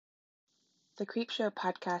The Creepshow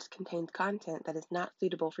podcast contains content that is not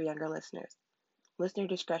suitable for younger listeners. Listener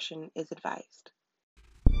discretion is advised.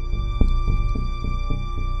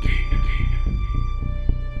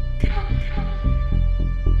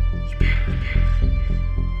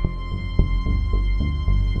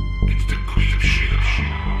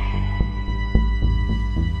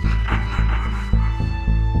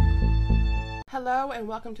 Hello and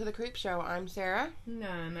welcome to The Creepshow. I'm Sarah. No,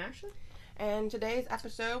 I'm Ashley. And today's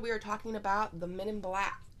episode we are talking about the Men in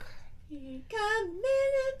Black. Here come Men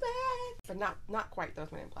in Black. But not quite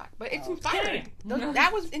those Men in Black. But it's inspired.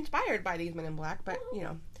 That was inspired by these Men in Black, but you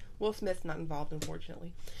know, Will Smith's not involved,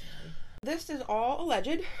 unfortunately. This is all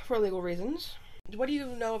alleged for legal reasons. What do you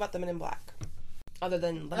know about the Men in Black? Other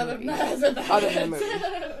than the movie.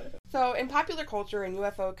 So, in popular culture and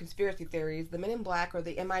UFO conspiracy theories, the Men in Black, or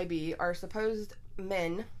the MIB, are supposed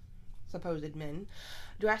men,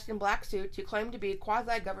 dressed in black suits who claim to be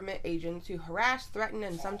quasi-government agents who harass, threaten,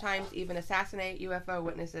 and sometimes even assassinate UFO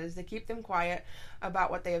witnesses to keep them quiet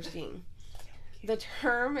about what they have seen. The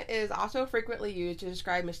term is also frequently used to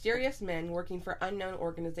describe mysterious men working for unknown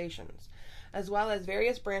organizations, as well as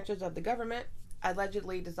various branches of the government,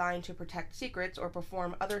 allegedly designed to protect secrets or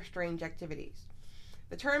perform other strange activities.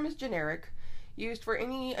 The term is generic, used for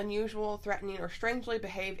any unusual, threatening, or strangely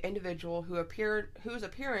behaved individual whose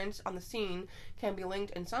appearance on the scene can be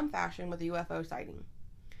linked in some fashion with a UFO sighting.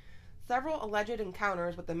 Several alleged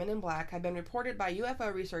encounters with the Men in Black have been reported by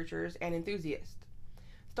UFO researchers and enthusiasts.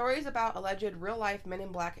 Stories about alleged real-life Men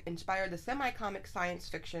in Black inspired the semi-comic science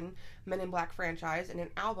fiction Men in Black franchise and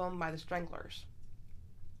an album by the Stranglers.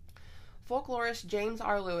 Folklorist James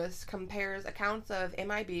R. Lewis compares accounts of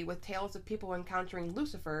MIB with tales of people encountering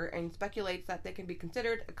Lucifer and speculates that they can be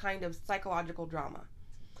considered a kind of psychological drama.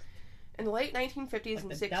 In the late 1950s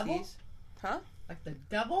and 60s... Devil? Huh? Like the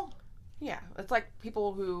devil? Yeah. It's like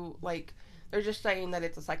people who, they're just saying that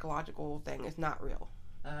it's a psychological thing. It's not real.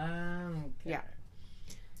 Okay. Yeah.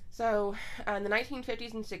 So, in the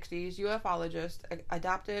 1950s and 60s, ufologists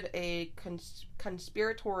adopted a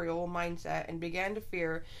conspiratorial mindset and began to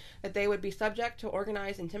fear that they would be subject to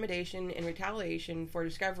organized intimidation and retaliation for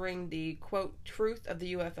discovering the, quote, truth of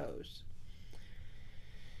the UFOs.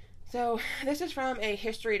 So, this is from a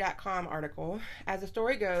History.com article. As the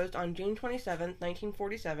story goes, on June 27,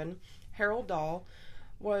 1947, Harold Dahl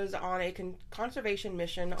was on a conservation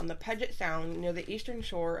mission on the Puget Sound near the eastern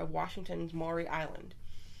shore of Washington's Maury Island,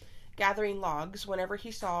 gathering logs whenever he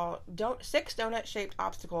saw 6 donut-shaped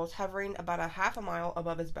obstacles hovering about a half a mile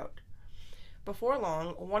above his boat. Before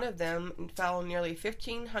long, one of them fell nearly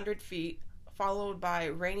 1,500 feet, followed by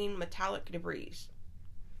raining metallic debris,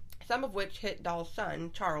 some of which hit Dahl's son,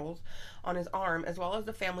 Charles, on his arm, as well as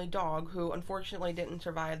the family dog, who unfortunately didn't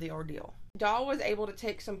survive the ordeal. Dahl was able to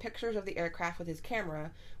take some pictures of the aircraft with his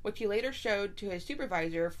camera, which he later showed to his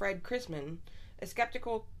supervisor, Fred Krisman. A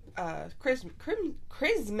skeptical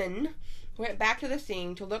Krisman went back to the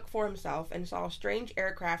scene to look for himself and saw a strange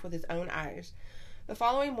aircraft with his own eyes. The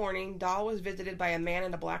following morning, Dahl was visited by a man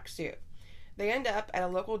in a black suit. They end up at a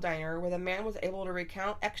local diner where the man was able to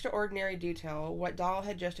recount extraordinary detail what Dahl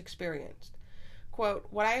had just experienced. Quote,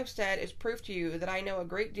 "What I have said is proof to you that I know a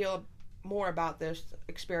great deal more about this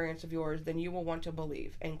experience of yours than you will want to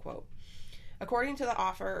believe," end quote. According to the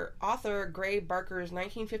author Gray Barker's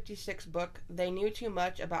 1956 book, They Knew Too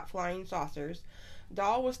Much About Flying Saucers,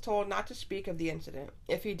 Dahl was told not to speak of the incident.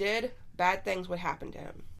 If he did, bad things would happen to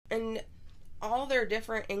him. In all their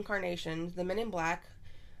different incarnations, the Men in Black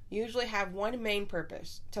usually have one main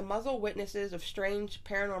purpose: to muzzle witnesses of strange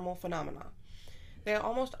paranormal phenomena. They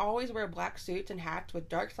almost always wear black suits and hats with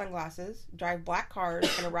dark sunglasses, drive black cars,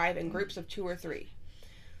 and arrive in groups of 2 or 3.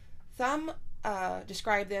 Some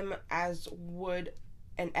describe them as would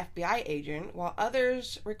an FBI agent, while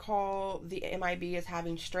others recall the MIB as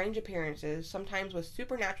having strange appearances, sometimes with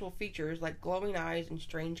supernatural features like glowing eyes and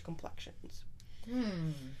strange complexions.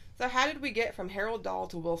 So how did we get from Harold Dahl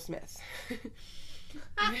to Will Smith?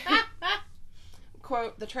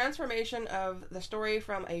 Quote, "The transformation of the story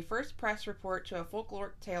from a first press report to a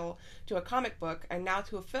folkloric tale to a comic book and now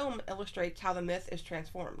to a film illustrates how the myth is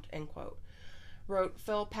transformed," end quote, wrote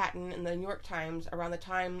Phil Patton in the New York Times around the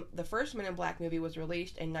time the first Men in Black movie was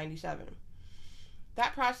released in 1997.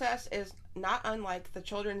 That process is not unlike the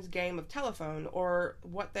children's game of telephone, or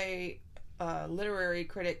what literary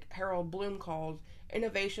critic Harold Bloom called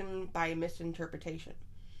innovation by misinterpretation.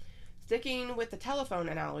 Sticking with the telephone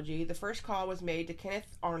analogy, the first call was made to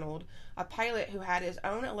Kenneth Arnold, a pilot who had his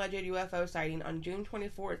own alleged UFO sighting on June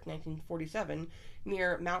 24, 1947,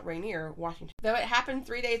 near Mount Rainier, Washington, though it happened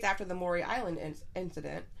 3 days after the Maury Island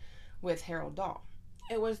incident with Harold Dahl.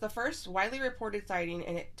 It was the first widely reported sighting,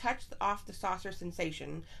 and it touched off the saucer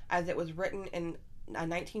sensation as it was written in a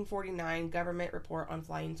 1949 government report on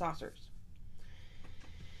flying saucers.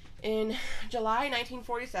 In July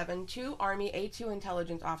 1947, 2 Army A-2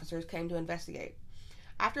 intelligence officers came to investigate.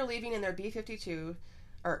 After leaving in their B-25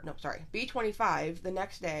 the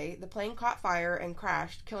next day, the plane caught fire and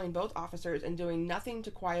crashed, killing both officers and doing nothing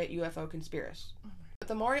to quiet UFO conspiracists. But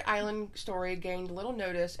the Maury Island story gained little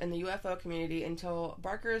notice in the UFO community until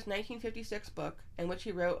Barker's 1956 book, in which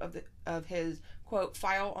he wrote of his, quote,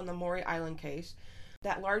 file on the Maury Island case,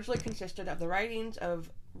 that largely consisted of the writings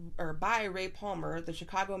by Ray Palmer, the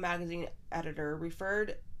Chicago Magazine editor,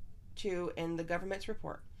 referred to in the government's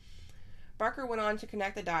report. Barker went on to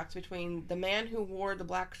connect the dots between the man who wore the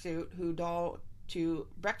black suit who took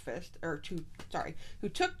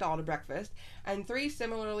Doll to breakfast, and 3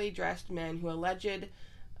 similarly dressed men who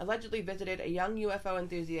allegedly visited a young UFO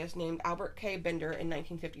enthusiast named Albert K. Bender in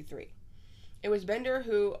 1953. It was Bender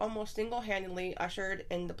who almost single-handedly ushered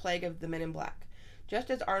in the plague of the Men in Black, just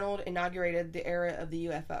as Arnold inaugurated the era of the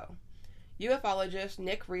UFO. Ufologist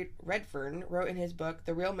Nick Redfern wrote in his book,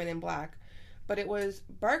 The Real Men in Black, but it was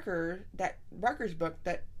Barker's book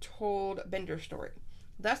that told Bender's story,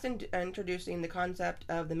 thus introducing the concept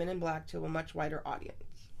of the Men in Black to a much wider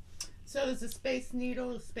audience. So is the Space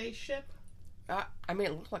Needle a spaceship? It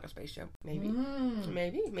looks like a spaceship. Maybe.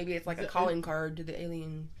 Maybe it's like a calling card to the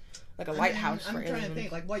alien, like a lighthouse for aliens. I'm trying to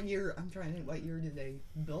think, what year did they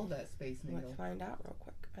build that Space Needle? Let's find out real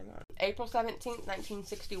quick. Hang on. April 17th,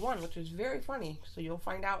 1961, which is very funny. So you'll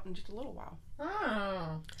find out in just a little while.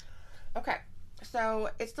 Oh. Okay. So,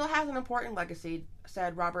 it still has an important legacy,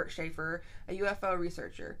 said Robert Schaefer, a UFO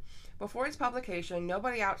researcher. Before its publication,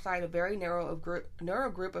 nobody outside a very narrow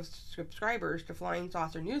group of subscribers to Flying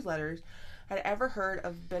Saucer newsletters had ever heard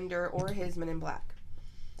of Bender or his Men in Black.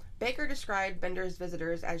 Baker described Bender's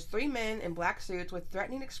visitors as 3 men in black suits with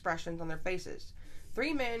threatening expressions on their faces.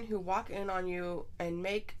 3 men who walk in on you and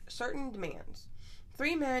make certain demands.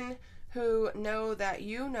 3 men who know that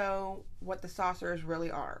you know what the saucers really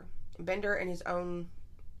are. Bender, in his own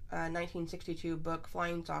 1962 book,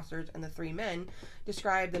 Flying Saucers and the 3 Men,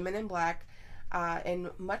 described the Men in Black in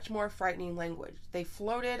much more frightening language. They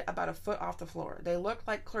floated about a foot off the floor. They looked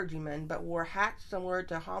like clergymen, but wore hats similar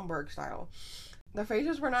to Homburg style. The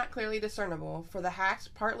faces were not clearly discernible, for the hats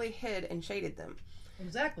partly hid and shaded them.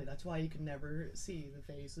 Exactly. That's why you can never see the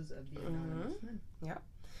faces of the anonymous men. Yep.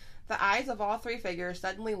 The eyes of all 3 figures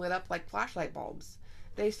suddenly lit up like flashlight bulbs.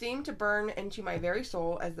 They seemed to burn into my very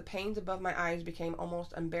soul as the pains above my eyes became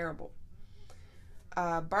almost unbearable.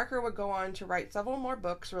 Barker would go on to write several more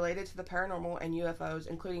books related to the paranormal and UFOs,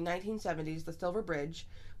 including 1970's The Silver Bridge,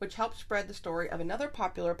 which helped spread the story of another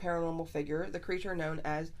popular paranormal figure, the creature known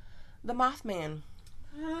as the Mothman.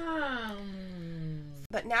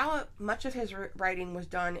 But now much of his writing was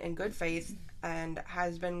done in good faith and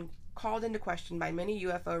has been called into question by many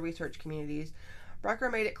UFO research communities.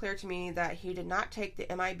 Barker made it clear to me that he did not take the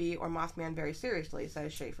MIB or Mothman very seriously,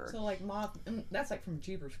 says Schaefer. So, that's like from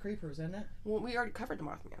Jeepers Creepers, isn't it? Well, we already covered the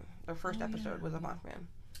Mothman. The first episode was a Mothman.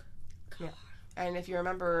 God. Yeah. And if you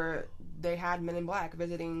remember, they had Men in Black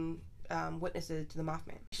visiting witnesses to the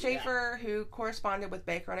Mothman. Schaefer, who corresponded with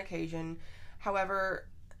Baker on occasion, however,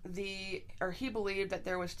 he believed that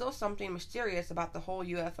there was still something mysterious about the whole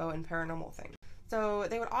UFO and paranormal thing. So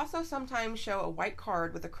they would also sometimes show a white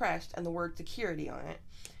card with a crest and the word security on it.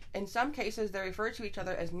 In some cases, they refer to each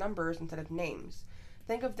other as numbers instead of names.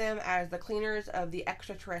 Think of them as the cleaners of the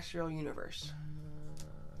extraterrestrial universe.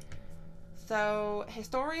 So,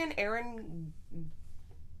 historian Aaron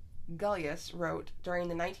Gullius wrote, during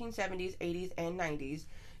the 1970s, 80s, and 90s,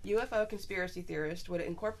 UFO conspiracy theorists would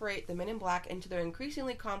incorporate the Men in Black into their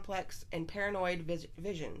increasingly complex and paranoid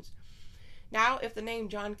visions. Now, if the name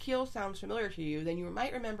John Keel sounds familiar to you, then you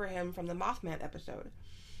might remember him from the Mothman episode.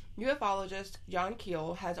 Ufologist John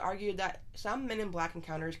Keel has argued that some Men in Black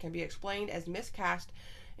encounters can be explained as miscast,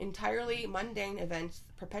 entirely mundane events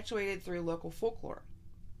perpetuated through local folklore.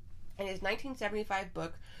 In his 1975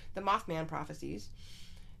 book, The Mothman Prophecies,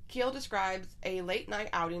 Keel describes a late-night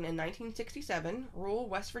outing in 1967, rural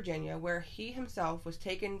West Virginia, where he himself was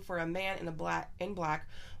taken for a man in black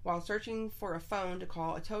while searching for a phone to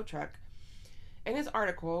call a tow truck. In his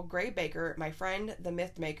article, Gray Baker, My Friend, the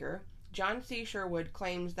Myth Maker, John C. Sherwood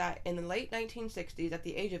claims that in the late 1960s, at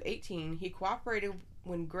the age of 18, he cooperated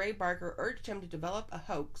when Gray Barker urged him to develop a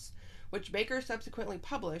hoax, which Baker subsequently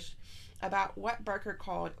published, about what Barker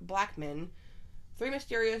called black men, 3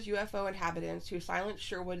 mysterious UFO inhabitants who silenced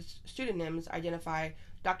Sherwood's pseudonyms identify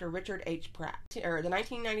Dr. Richard H. Pratt. The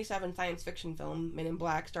 1997 science fiction film Men in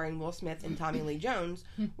Black, starring Will Smith and Tommy Lee Jones,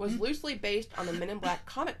 was loosely based on the Men in Black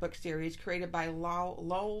comic book series created by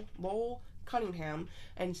Lowell Cunningham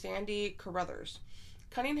and Sandy Carruthers.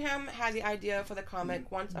 Cunningham had the idea for the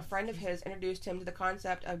comic once a friend of his introduced him to the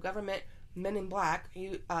concept of government Men in Black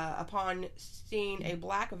upon seeing a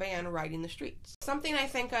black van riding the streets. Something I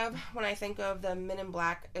think of when I think of the Men in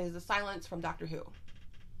Black is the silence from Doctor Who.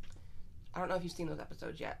 I don't know if you've seen those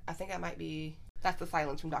episodes yet. I think that's the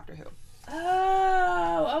silence from Doctor Who.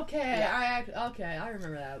 Oh, okay. Yeah. I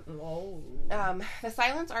remember that. Oh. The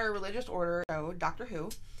Silence are a religious order, Doctor Who,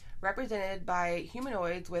 represented by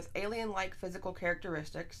humanoids with alien-like physical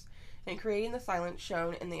characteristics, and creating the silence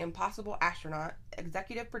shown in The Impossible Astronaut,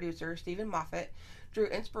 executive producer Stephen Moffat drew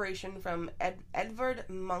inspiration from Edvard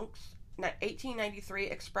Munch's 1893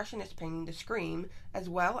 expressionist painting The Scream, as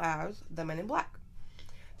well as The Men in Black.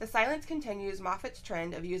 The Silence continues Moffat's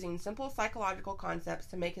trend of using simple psychological concepts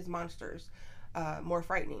to make his monsters more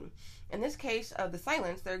frightening. In this case of The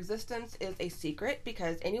Silence, their existence is a secret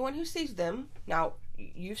because anyone who sees them... Now,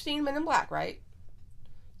 you've seen Men in Black, right?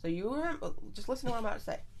 So just listen to what I'm about to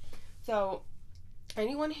say. So,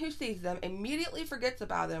 anyone who sees them immediately forgets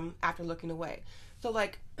about them after looking away. So,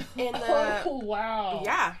 like, in the... Oh, wow.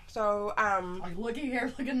 Yeah, so, Like, looking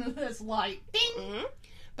at this light. Ding! Mm-hmm.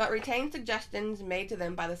 But retain suggestions made to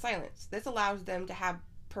them by the silence. This allows them to have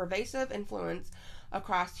pervasive influence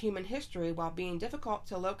across human history while being difficult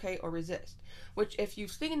to locate or resist. Which, if you've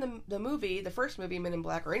seen the first movie, Men in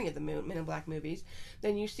Black, or any of the Men in Black movies,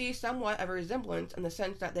 then you see somewhat of a resemblance in the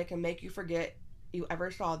sense that they can make you forget you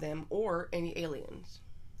ever saw them or any aliens.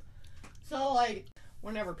 So, like,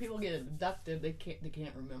 whenever people get abducted, they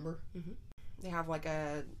can't remember. Mm-hmm. They have like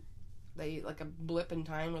a blip in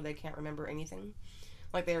time where they can't remember anything.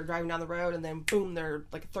 Like they are driving down the road and then boom, they're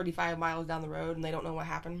like 35 miles down the road and they don't know what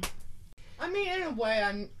happened. I mean, in a way,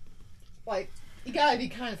 I'm like, you gotta be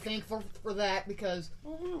kind of thankful for that because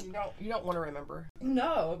you don't want to remember.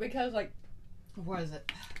 No, because like, what is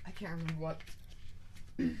it? I can't remember what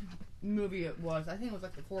movie it was. I think it was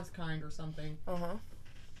like The Fourth Kind or something.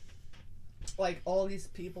 Like all these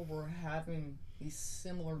people were having these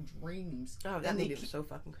similar dreams. Oh, that movie was so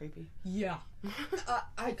fucking creepy. Yeah.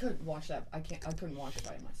 I couldn't watch that. I couldn't watch it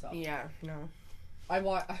by myself. Yeah, no. I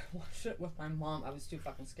watched it with my mom. I was too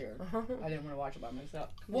fucking scared. I didn't want to watch it by myself.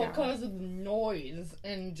 Well, because of the noise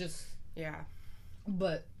and just... Yeah.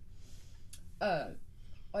 But,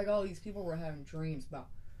 like all these people were having dreams about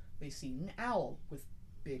they seen an owl with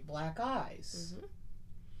big black eyes. Mm-hmm.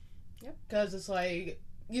 Yep. Because it's like,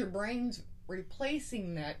 your brain's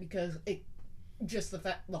replacing that because it... Just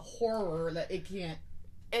the horror that it can't...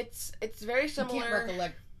 It's very similar... You can't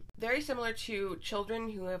recollect. Very similar to children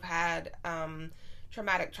who have had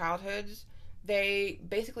traumatic childhoods. They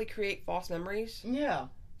basically create false memories. Yeah.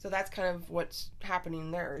 So that's kind of what's happening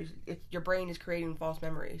there. Your brain is creating false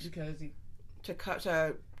memories because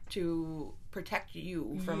to protect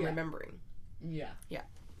you from remembering. Yeah. Yeah.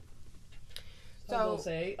 So I will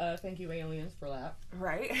say thank you, aliens, for that.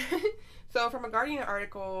 Right. So from a Guardian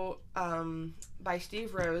article by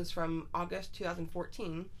Steve Rose from August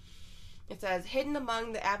 2014. It says, hidden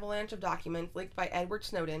among the avalanche of documents leaked by Edward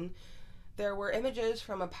Snowden, there were images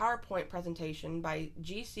from a PowerPoint presentation by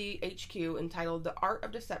GCHQ entitled The Art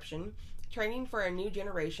of Deception, Training for a New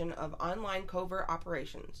Generation of Online Covert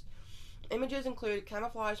Operations. Images include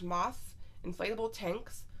camouflage moths, inflatable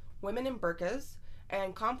tanks, women in burqas,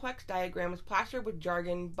 and complex diagrams plastered with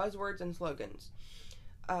jargon, buzzwords, and slogans.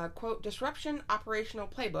 Quote, disruption operational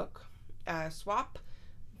playbook, swap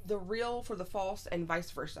the real for the false, and vice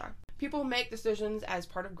versa. People make decisions as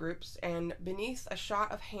part of groups, and beneath a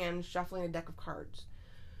shot of hands shuffling a deck of cards.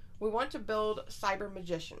 We want to build cyber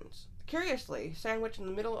magicians. Curiously, sandwiched in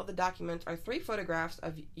the middle of the documents are 3 photographs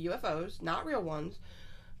of UFOs, not real ones,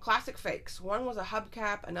 classic fakes. One was a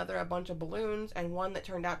hubcap, another a bunch of balloons, and one that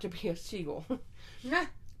turned out to be a seagull.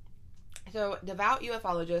 So, devout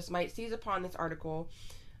ufologists might seize upon this article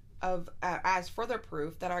as further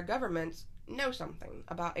proof that our governments know something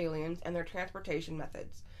about aliens and their transportation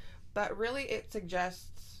methods. But really it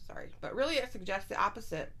suggests the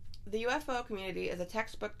opposite. The UFO community is a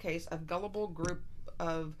textbook case of gullible group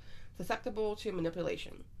of susceptible to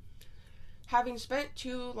manipulation. Having spent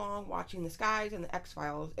too long watching the skies and the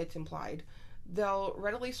X-Files, it's implied, they'll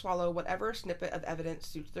readily swallow whatever snippet of evidence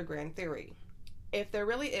suits their grand theory. If there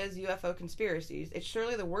really is UFO conspiracies, it's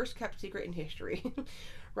surely the worst kept secret in history.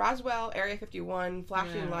 Roswell, Area 51,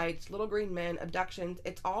 flashing lights, little green men, abductions,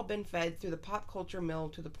 it's all been fed through the pop culture mill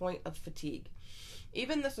to the point of fatigue.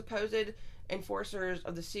 Even the supposed enforcers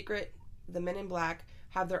of the Men in Black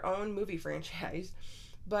have their own movie franchise,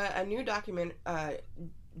 but a new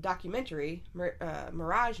documentary,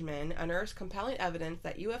 Mirage Men, unearths compelling evidence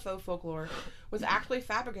that UFO folklore was actually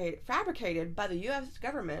fabricated by the U.S.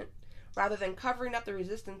 government rather than covering up the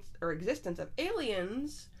existence of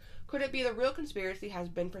aliens. Could it be the real conspiracy has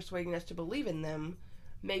been persuading us to believe in them,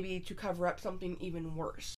 maybe to cover up something even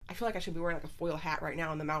worse? I feel like I should be wearing like a foil hat right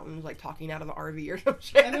now in the mountains, like talking out of the RV or some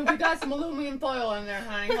shit. And then we got some aluminum foil in there,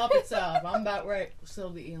 honey. Help itself. I'm about ready. So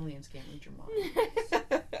the aliens can't read your mind.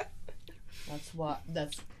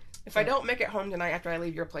 That's If I don't make it home tonight after I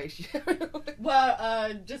leave your place.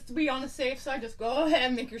 Well, just to be on the safe side, just go ahead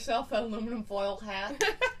and make yourself an aluminum foil hat.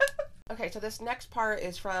 Okay, so this next part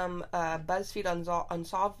is from BuzzFeed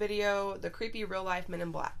Unsolved video, The Creepy Real Life Men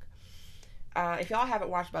in Black. If y'all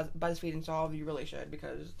haven't watched BuzzFeed Unsolved, you really should,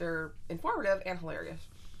 because they're informative and hilarious.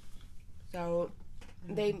 So,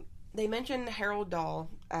 they mentioned Harold Dahl,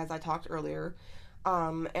 as I talked earlier,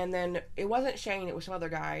 and then it wasn't Shane, it was some other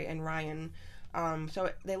guy, and Ryan.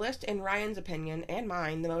 So they list, in Ryan's opinion, and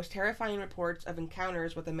mine, the most terrifying reports of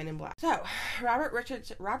encounters with the Men in Black. So, Robert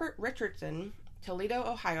Richardson, Toledo,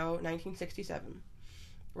 Ohio, 1967.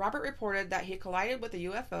 Robert reported that he collided with a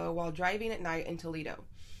UFO while driving at night in Toledo.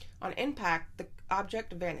 On impact, the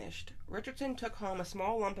object vanished. Richardson took home a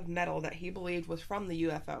small lump of metal that he believed was from the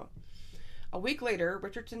UFO. A week later,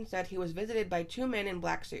 Richardson said he was visited by 2 men in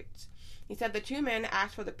black suits. He said the 2 men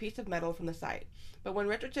asked for the piece of metal from the site, but when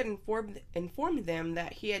Richardson informed them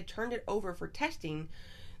that he had turned it over for testing,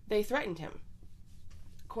 they threatened him.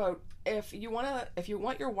 Quote, if you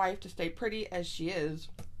want your wife to stay pretty as she is,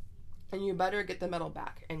 then you better get the metal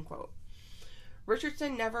back, end quote.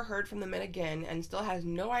 Richardson never heard from the men again and still has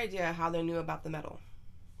no idea how they knew about the metal.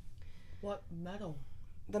 What metal?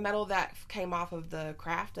 The metal that came off of the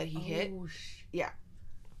craft that he hit. Yeah.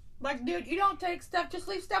 Like, dude, you don't take stuff, just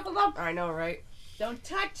leave stuff alone. I know, right? Don't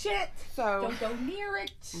touch it. So don't go near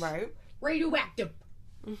it. Right. Radioactive.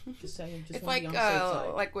 Just saying. Just it's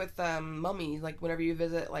like with mummies. Like whenever you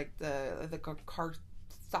visit like the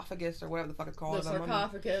sarcophagus or whatever the fuck it's called. The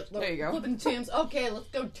sarcophagus. There you go. Flipping tombs. Okay, let's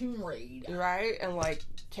go tomb raid. Right, and like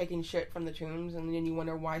taking shit from the tombs, and then you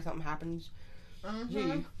wonder why something happens.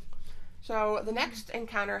 Gee. So the next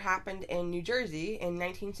encounter happened in New Jersey in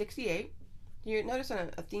 1968. You notice a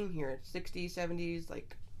theme here. It's 60s, 70s,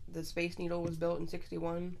 like the Space Needle was built in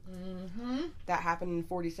 61. That happened in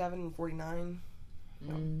 47 and 49.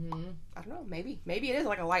 So, I don't know, maybe it is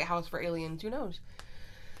like a lighthouse for aliens, who knows.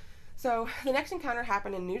 So the next encounter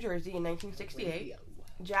happened in New Jersey in 1968.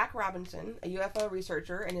 Jack Robinson, a UFO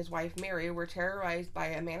researcher, and his wife Mary were terrorized by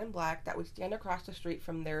a man in black that would stand across the street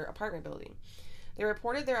from their apartment building. They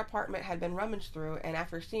reported their apartment had been rummaged through, and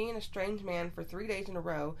after seeing a strange man for 3 days in a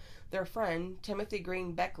row, their friend, Timothy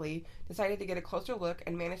Green Beckley, decided to get a closer look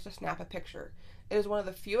and managed to snap a picture. It is one of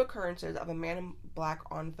the few occurrences of a man in black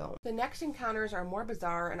on film. The next encounters are more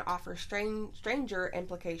bizarre and offer stranger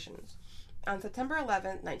implications. On September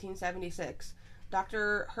 11, 1976,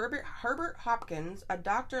 Dr. Herbert Hopkins, a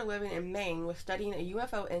doctor living in Maine, was studying a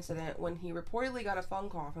UFO incident when he reportedly got a phone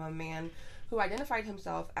call from a man who identified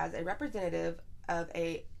himself as a representative of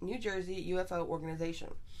a New Jersey UFO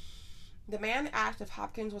organization. The man asked if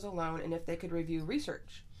Hopkins was alone and if they could review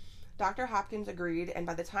research. Dr. Hopkins agreed, and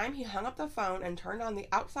by the time he hung up the phone and turned on the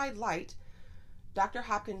outside light, Dr.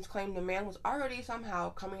 Hopkins claimed the man was already somehow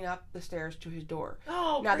coming up the stairs to his door.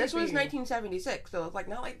 Oh, now, creepy. This was 1976, so it's like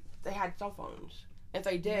not like they had cell phones. If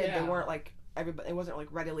they did, they weren't like everybody. It wasn't like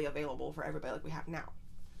readily available for everybody like we have now.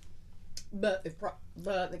 But they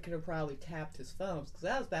could have probably tapped his phones, because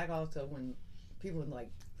that was back also when people would like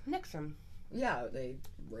Nixon. Yeah, they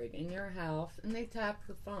break in your house and they tap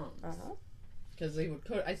the phones. Because they would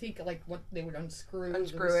put, I think, like, what they would unscrew it, and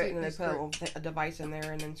then they put a device in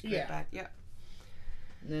there and then screw it back. Yeah.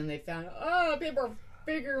 And then they found, people are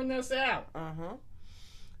figuring this out.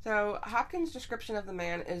 So, Hopkins' description of the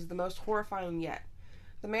man is the most horrifying yet.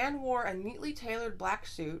 The man wore a neatly tailored black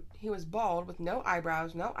suit. He was bald with no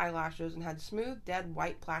eyebrows, no eyelashes, and had smooth, dead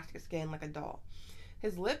white plastic skin like a doll.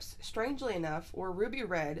 His lips, strangely enough, were ruby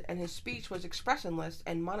red, and his speech was expressionless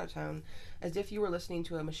and monotone, as if you were listening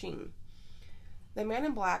to a machine. The man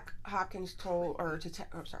in black, the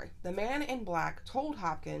man in black told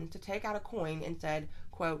Hopkins to take out a coin and said,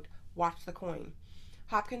 quote, "Watch the coin."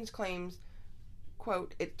 Hopkins claims,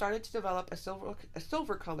 quote, "It started to develop a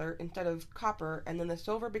silver color instead of copper, and then the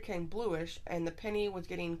silver became bluish, and the penny was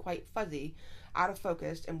getting quite fuzzy, out of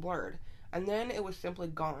focus, and blurred. And then it was simply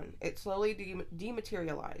gone. It slowly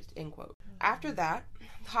dematerialized," end quote. After that,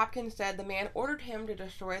 Hopkins said the man ordered him to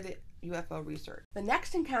destroy UFO research. The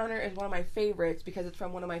next encounter is one of my favorites because it's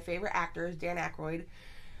from one of my favorite actors, Dan Aykroyd.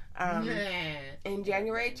 In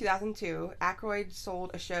January 2002, Aykroyd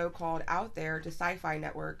sold a show called Out There to the Sci-Fi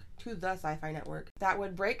Network that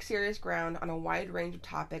would break serious ground on a wide range of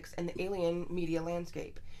topics in the alien media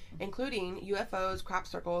landscape, including UFOs, crop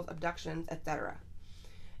circles, abductions, etc.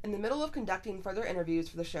 In the middle of conducting further interviews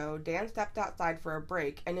for the show, Dan stepped outside for a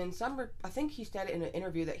break, and I think he said in an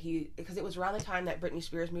interview that because it was around the time that Britney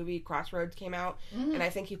Spears' movie Crossroads came out, and I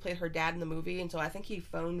think he played her dad in the movie, and so I think he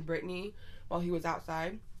phoned Britney while he was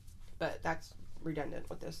outside. But that's redundant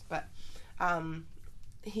with this. But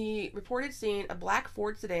he reported seeing a black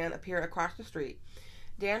Ford sedan appear across the street.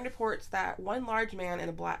 Dan reports that one large man in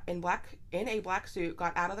a black suit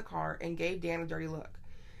got out of the car and gave Dan a dirty look.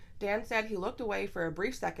 Dan said he looked away for a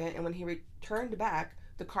brief second, and when he returned back,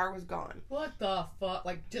 the car was gone. What the fuck?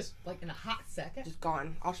 Just in a hot second? Just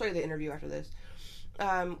gone. I'll show you the interview after this.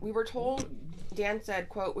 We were told, Dan said,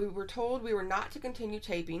 quote, "We were told we were not to continue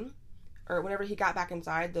taping." Or whenever he got back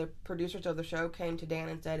inside, the producers of the show came to Dan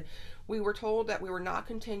and said, "We were told that we were not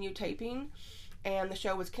continue taping, and the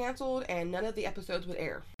show was canceled, and none of the episodes would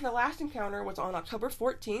air." The last encounter was on October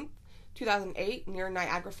 14th, 2008, near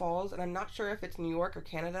Niagara Falls, and I'm not sure if it's New York or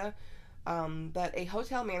Canada, but a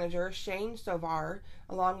hotel manager, Shane Sovar,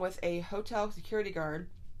 along with a hotel security guard,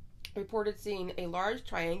 reported seeing a large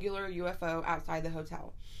triangular UFO outside the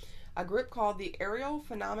hotel. A group called the Aerial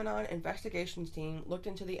Phenomenon Investigations Team looked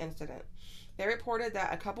into the incident. They reported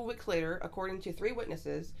that a couple weeks later, according to 3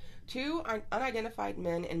 witnesses, 2 unidentified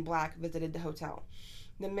men in black visited the hotel.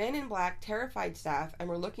 The men in black terrified staff and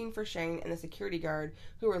were looking for Shane and the security guard,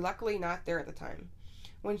 who were luckily not there at the time.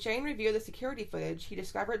 When Shane reviewed the security footage, he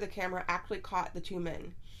discovered the camera actually caught the 2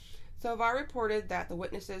 men. Sovar reported that the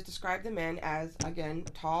witnesses described the men as, again,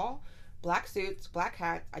 tall, black suits, black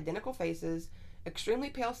hats, identical faces, extremely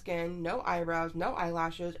pale skin, no eyebrows, no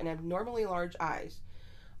eyelashes, and abnormally large eyes.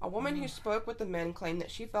 A woman who spoke with the men claimed that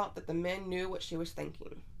she felt that the men knew what she was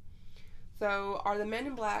thinking. So, are the men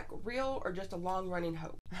in black real or just a long-running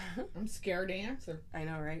hoax? I'm scared to answer. I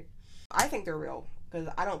know, right? I think they're real,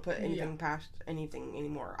 because I don't put anything past anything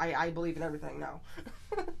anymore. I believe in everything now.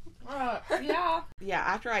 Yeah. Yeah,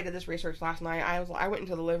 after I did this research last night, I went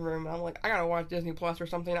into the living room, and I'm like, I gotta watch Disney Plus or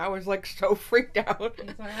something. I was, like, so freaked out.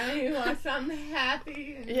 It's like, I want something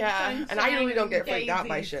happy. And I usually don't get freaked out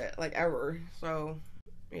by shit, like, ever. So,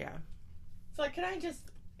 yeah. It's like, can I just,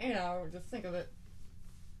 just think of it.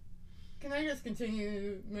 Can I just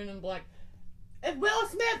continue Men in Black? It's Will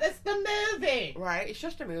Smith, it's the movie! Right, it's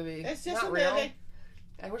just a movie. It's just not a real. movie.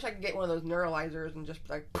 I wish I could get one of those neuralizers and just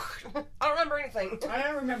be like, I don't remember anything. I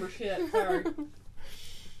don't remember shit, sorry.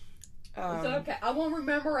 It's okay. I won't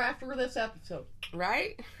remember after this episode.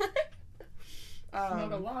 Right?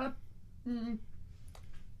 Smoke a lot of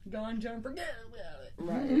ganja and forget about it.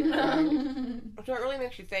 Right. So it really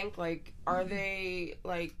makes you think, like, are they,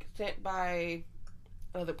 like, sent by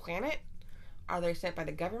another planet? Are they sent by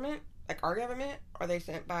the government? Like, our government? Are they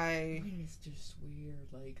sent by... I mean, it's just weird,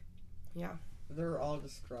 like... Yeah. They're all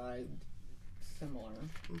described similar.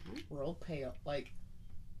 Real pale, like...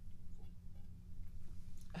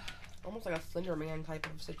 Almost like a Slender Man type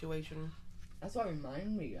of situation. That's what it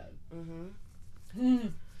reminded me of.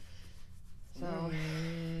 So...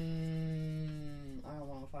 I don't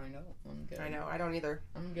want to find out. I'm good. I know, I don't either.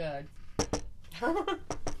 I'm good.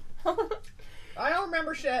 I don't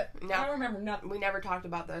remember shit. No. I don't remember nothing. We never talked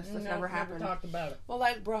about this. This never happened. Never talked about it. Well,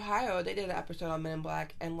 like, Ohio, they did an episode on Men in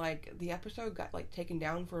Black, and, like, the episode got, like, taken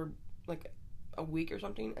down for, like, a week or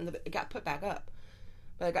something, and it got put back up.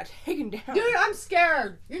 But it got taken down. Dude, I'm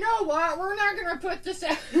scared. You know what? We're not going to put this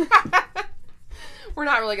out. We're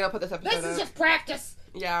not really going to put this episode This is just practice.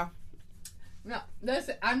 Yeah. No,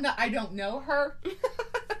 I don't know her.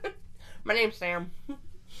 My name's Sam.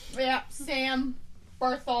 Yeah, Sam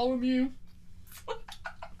Bartholomew.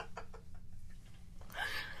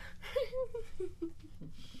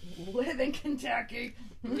 Live in Kentucky.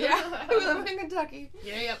 Yeah, we live in Kentucky.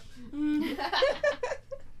 Yep.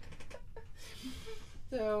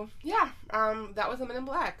 So, yeah, that was the Men in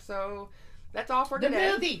Black. So, that's all for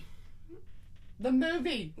today. The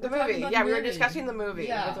movie. Yeah, we were discussing the movie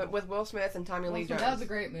yeah. with Will Smith and Tommy Lee Jones. That was a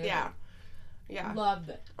great movie. Yeah. Loved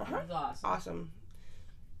it. It was awesome.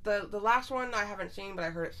 The last one I haven't seen, but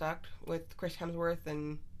I heard it sucked, with Chris Hemsworth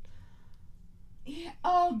and... Yeah.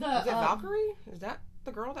 Is it Valkyrie? Is that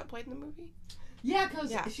the girl that played in the movie? Yeah,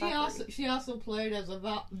 because she also played as a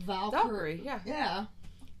Valkyrie. Yeah. Yeah.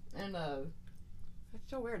 And it's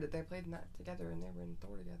so weird that they played in that together and they were in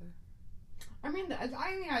Thor together. I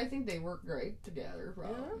think they work great together,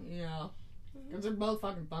 probably. Yeah. Because they're both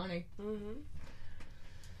fucking funny.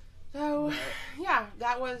 So, yeah,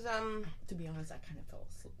 that was, To be honest, I kind of fell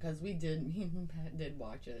asleep. Because me and Pat did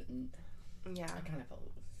watch it. And yeah. I kind of fell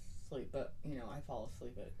asleep. But, I fall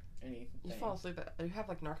asleep at anything. You fall asleep, you have,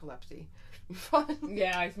 like, narcolepsy.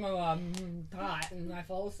 Yeah, I smoke pot and I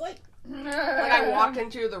fall asleep. Like, I walked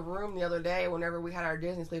into the room the other day whenever we had our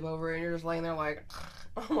Disney sleepover, and you're just laying there like,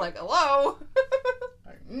 I'm like, hello?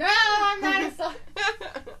 No, I'm not asleep.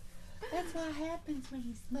 That's what happens when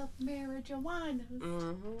you smoke marijuana.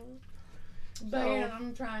 Mm-hmm. But,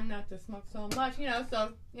 I'm trying not to smoke so much,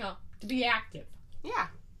 to be active. Yeah.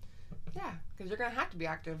 Yeah, because you're going to have to be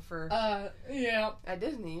active for... yeah. At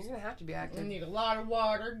Disney, you're going to have to be active. You need a lot of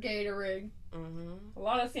water, Gatorade. Mm-hmm. A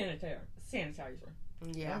lot of sanitizer.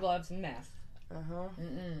 Yeah. And gloves and masks. Uh-huh.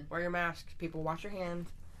 Wear your mask. People, wash your hands.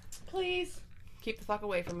 Please. Keep the fuck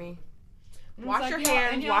away from me. And wash your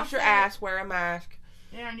hands, wash your ass, wear a mask.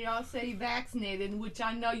 Yeah, and y'all say you're vaccinated, which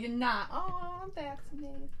I know you're not. Oh, I'm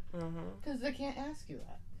vaccinated. Because they can't ask you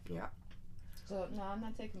that. Yeah. So, no, I'm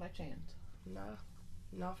not taking my chance. No,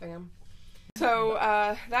 fam. So,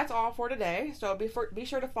 that's all for today. So, be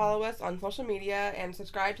sure to follow us on social media and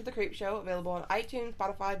subscribe to The Creep Show, available on iTunes,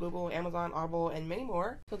 Spotify, Google, Amazon, Audible, and many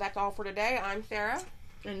more. So, that's all for today. I'm Sarah.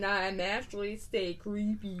 And I'm Ashley. Stay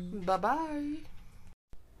creepy. Bye-bye.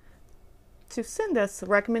 To send us a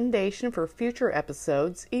recommendation for future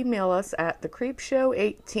episodes, email us at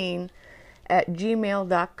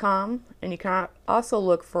thecreepshow18@gmail.com. And you can also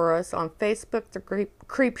look for us on Facebook, The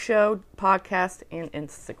Creep Show Podcast, and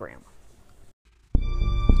Instagram.